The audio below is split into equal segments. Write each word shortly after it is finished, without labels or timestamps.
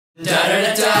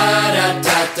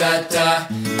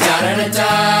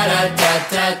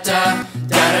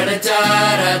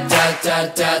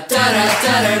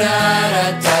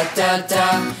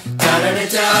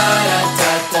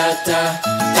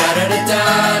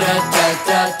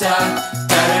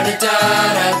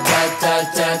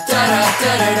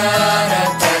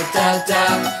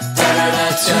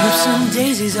Tulips and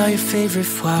daisies are your favorite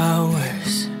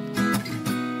flowers.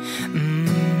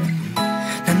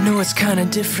 I know it's kinda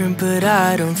different, but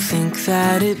I don't think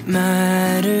that it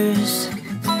matters.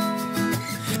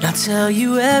 I'll tell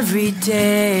you every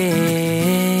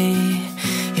day,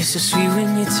 you're so sweet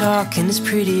when you talk and as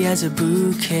pretty as a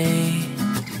bouquet.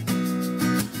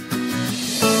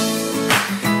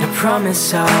 I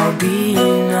promise I'll be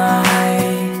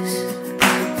nice,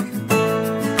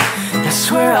 I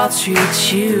swear I'll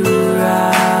treat you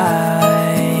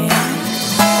right.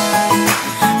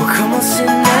 Well, come on, sit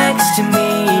next to me.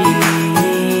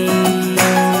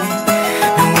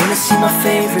 I wanna see my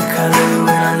favorite color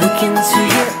when I look into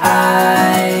your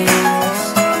eyes.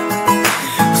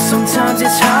 Well, sometimes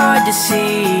it's hard to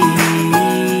see.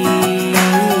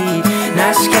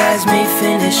 Nice guys may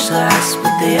finish last,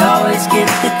 but they always get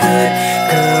the good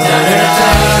girl.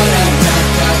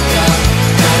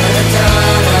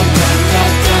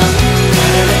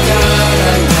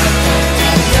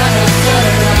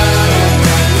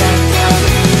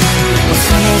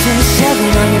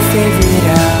 On your favorite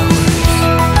hours,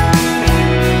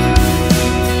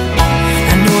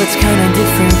 I know it's kinda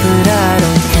different, but I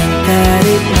don't think that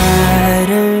it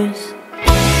matters.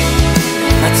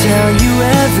 I tell you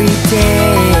every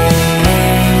day,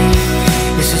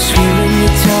 you're so sweet when you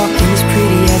talk and as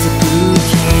pretty as a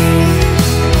bouquet.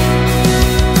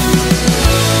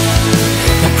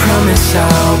 I promise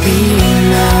I'll be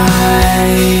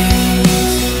nice,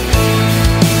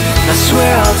 I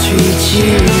swear I'll treat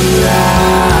you right.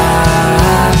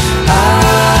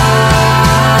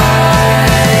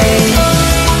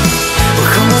 Well,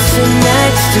 come on, sit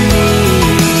next to me.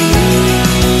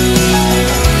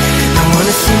 I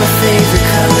wanna see my favorite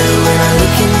color when I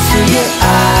look into your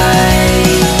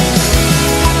eyes.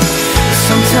 But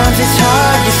sometimes it's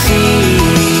hard to see.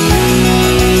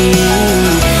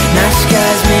 Nice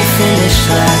guys may finish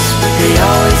last, but they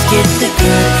always get the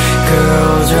good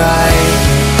girls right.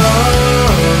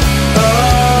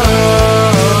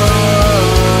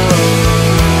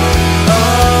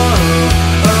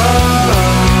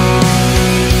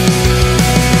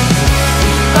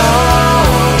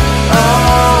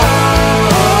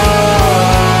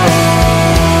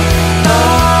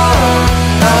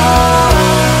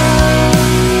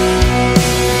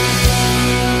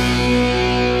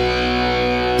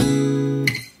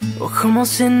 Come on,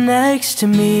 sit next to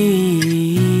me.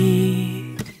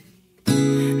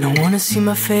 I wanna see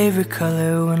my favorite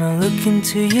color when I look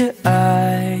into your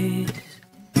eyes.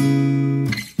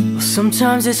 Well,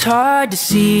 sometimes it's hard to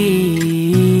see.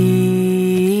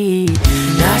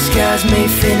 Nice guys may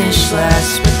finish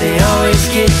last, but they always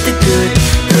get the good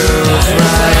girls right.